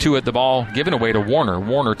races to it. The ball given away to Warner.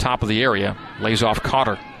 Warner top of the area. Lays off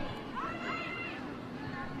Cotter.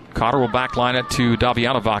 Cotter will backline it to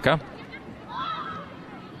Daviana Vaca.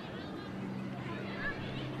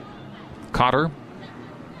 Cotter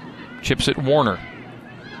chips it Warner.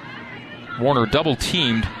 Warner double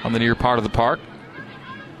teamed on the near part of the park.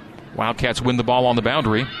 Wildcats win the ball on the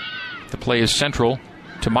boundary. The play is central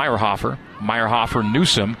to Meyerhofer. Meyerhofer,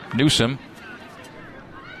 Newsom. Newsom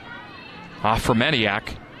off for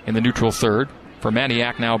Maniak in the neutral third. For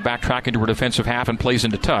Maniak now backtracking to her defensive half and plays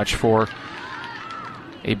into touch for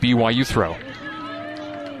a BYU throw.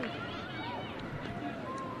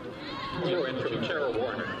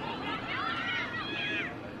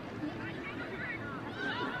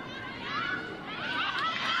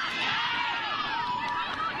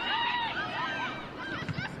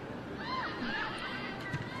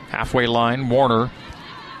 Halfway line, Warner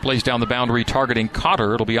plays down the boundary targeting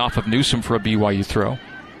Cotter. It'll be off of Newsom for a BYU throw.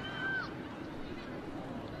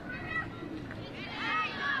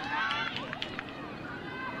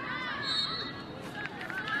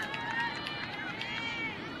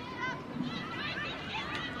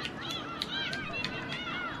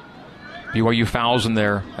 BYU fouls in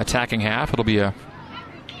their attacking half. It'll be a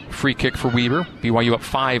free kick for Weber. BYU up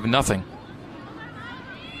 5-0.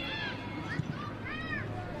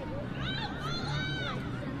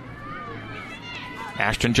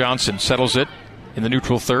 Ashton Johnson settles it in the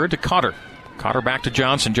neutral third to Cotter. Cotter back to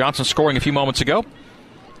Johnson. Johnson scoring a few moments ago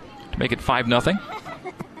to make it 5-0.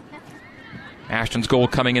 Ashton's goal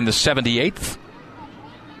coming in the 78th.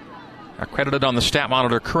 Accredited on the stat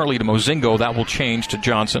monitor currently to Mozingo. That will change to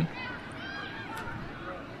Johnson.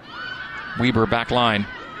 Weber back line.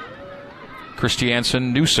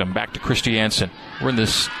 Christiansen, Newsom back to Christiansen. We're in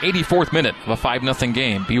this 84th minute of a 5-0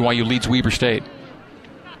 game. BYU leads Weber State.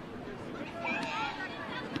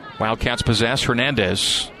 Wildcats possess.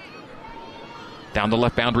 Hernandez down the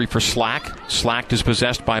left boundary for Slack. Slack is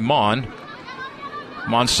possessed by Mon.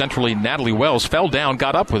 Mon centrally. Natalie Wells fell down,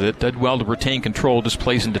 got up with it, did well to retain control, just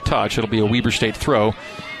plays into touch. It'll be a Weber State throw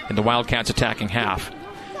in the Wildcats attacking half.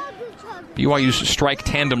 BYU's strike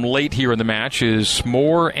tandem late here in the match is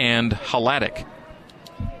Moore and Hladek.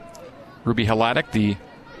 Ruby Hladek, the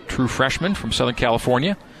true freshman from Southern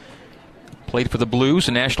California, played for the Blues,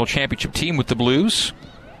 a national championship team with the Blues.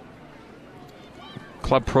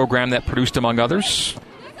 club program that produced, among others,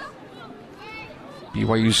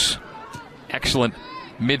 BYU's excellent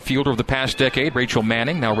midfielder of the past decade, Rachel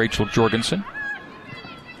Manning, now Rachel Jorgensen.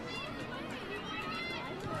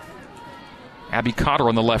 Abby Cotter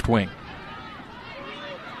on the left wing.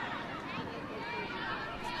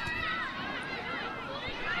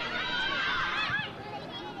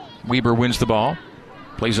 Weber wins the ball.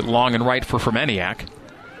 Plays it long and right for Fermaniak.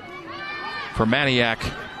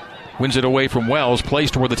 Fermaniak wins it away from Wells. Plays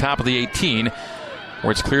toward the top of the 18, where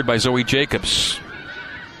it's cleared by Zoe Jacobs.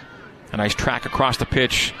 A nice track across the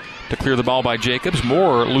pitch to clear the ball by Jacobs.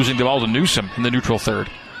 Moore losing the ball to Newsom in the neutral third.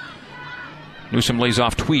 Newsom lays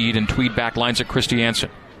off Tweed, and Tweed back lines at Christy Anson.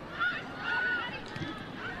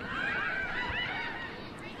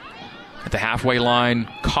 At the halfway line,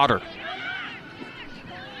 Cotter.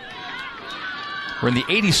 We're in the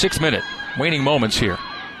 86th minute. Waning moments here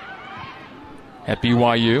at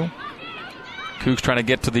BYU. Cougs trying to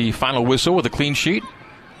get to the final whistle with a clean sheet.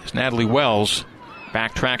 As Natalie Wells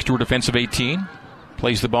backtracks to her defensive 18.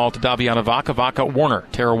 Plays the ball to Daviana Vaca. Vaca, Warner.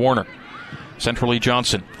 Tara Warner. Centrally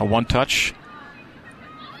Johnson. A one-touch.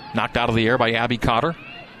 Knocked out of the air by Abby Cotter.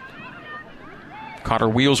 Cotter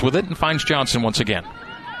wheels with it and finds Johnson once again.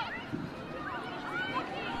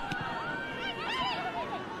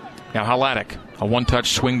 Now Hladek. A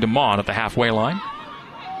one-touch swing to Mon at the halfway line.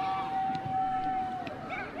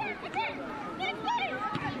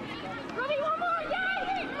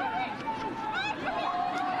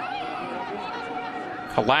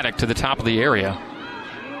 Hladek to the top of the area.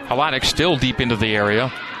 Hladek still deep into the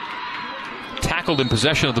area. Tackled in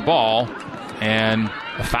possession of the ball, and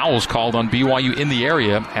a foul is called on BYU in the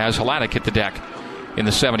area as Hladek hit the deck in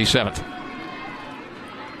the 77th.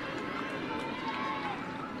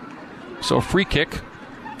 So a free kick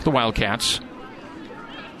for the Wildcats.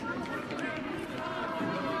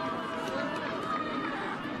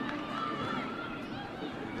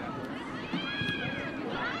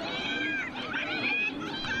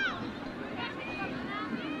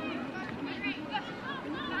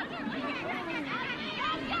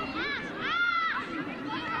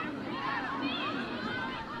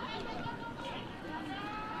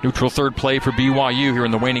 Neutral third play for BYU here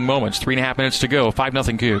in the waning moments. 3.5 minutes to go.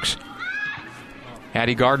 5-0 Cougs.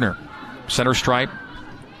 Addie Gardner. Center stripe.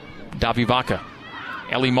 Davi Vaca.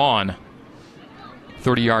 Ellie Mon.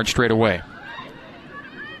 30 yards straight away.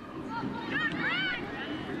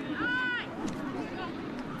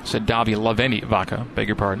 Said Davi Laveni Vaca. Beg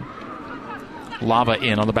your pardon. Lava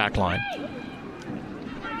in on the back line.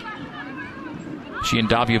 She and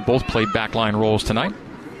Davi have both played backline roles tonight.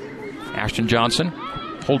 Ashton Johnson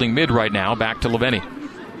holding mid right now, back to Laveni.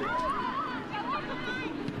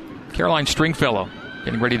 Caroline Stringfellow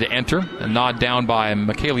getting ready to enter. A nod down by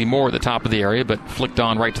McKaylee Moore at the top of the area, but flicked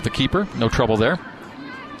on right to the keeper. No trouble there.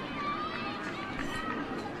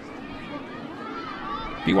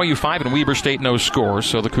 BYU 5 and Weber State no scores,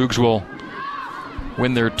 so the Cougs will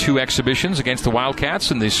win their 2 exhibitions against the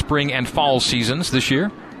Wildcats in the spring and fall seasons this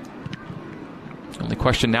year. Only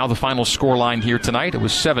question now the final score line here tonight. It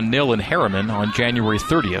was 7-0 in Harriman on January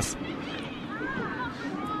 30th.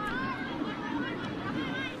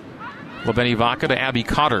 Laveni Vaca to Abby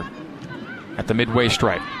Cotter at the midway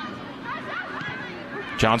stripe.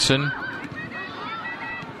 Johnson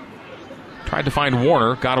tried to find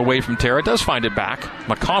Warner, got away from Tara, does find it back.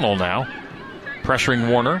 McConnell now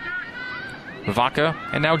pressuring Warner. Vaca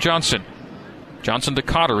and now Johnson. Johnson to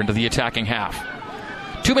Cotter into the attacking half.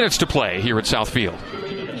 2 minutes to play here at Southfield.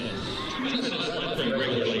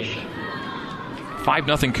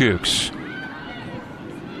 5-0 Cougs.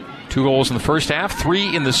 2 goals in the first half,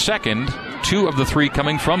 3 in the second. 2 of the 3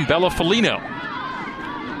 coming from Bella Folino.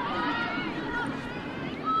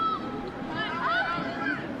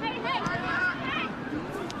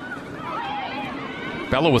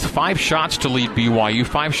 Bella with 5 shots to lead BYU,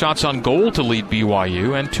 5 shots on goal to lead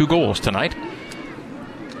BYU, and 2 goals tonight.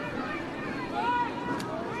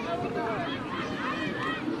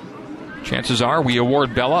 Chances are we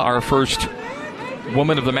award Bella our first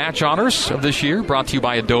Woman of the Match honors of this year, brought to you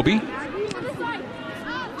by Adobe.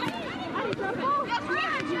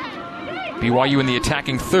 BYU in the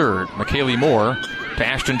attacking third. McKaylee Moore to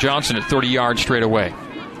Ashton Johnson at 30 yards straight away.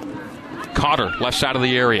 Cotter, left side of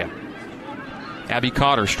the area. Abby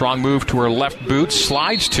Cotter, strong move to her left boot,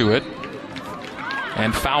 slides to it,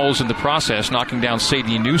 and fouls in the process, knocking down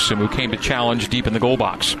Sadie Newsom, who came to challenge deep in the goal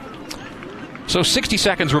box. So 60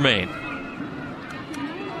 seconds remain.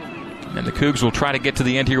 And the Cougs will try to get to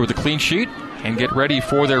the end here with a clean sheet and get ready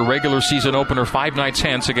for their regular season opener 5 nights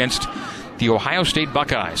hence against the Ohio State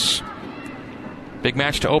Buckeyes. Big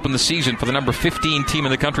match to open the season for the number 15 team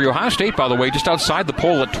in the country. Ohio State, by the way, just outside the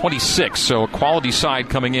poll at 26, so a quality side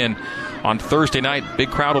coming in on Thursday night. Big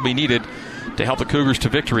crowd will be needed to help the Cougars to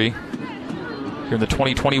victory here in the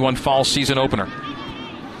 2021 fall season opener.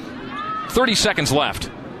 30 seconds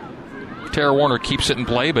left. Tara Warner keeps it in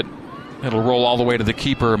play, but it'll roll all the way to the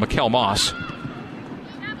keeper, Mikkel Moss.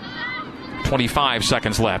 25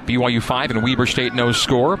 seconds left. BYU 5 and Weber State no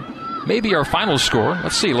score. Maybe our final score.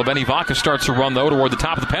 Let's see. Leveni Vaca starts to run, though, toward the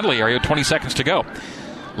top of the penalty area. 20 seconds to go.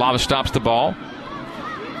 Lava stops the ball.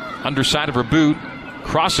 Underside of her boot.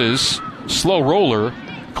 Crosses. Slow roller.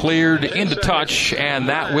 Cleared into touch, and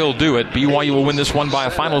that will do it. BYU will win this one by a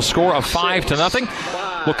final score of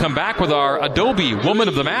 5-0. We'll come back with our Adobe Woman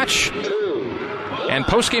of the Match and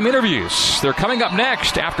post-game interviews. They're coming up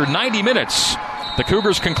next after 90 minutes. The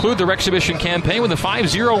Cougars conclude their exhibition campaign with a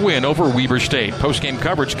 5-0 win over Weber State. Post-game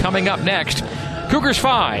coverage coming up next. Cougars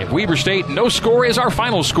 5, Weber State no score is our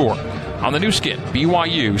final score on the new skin,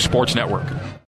 BYU Sports Network.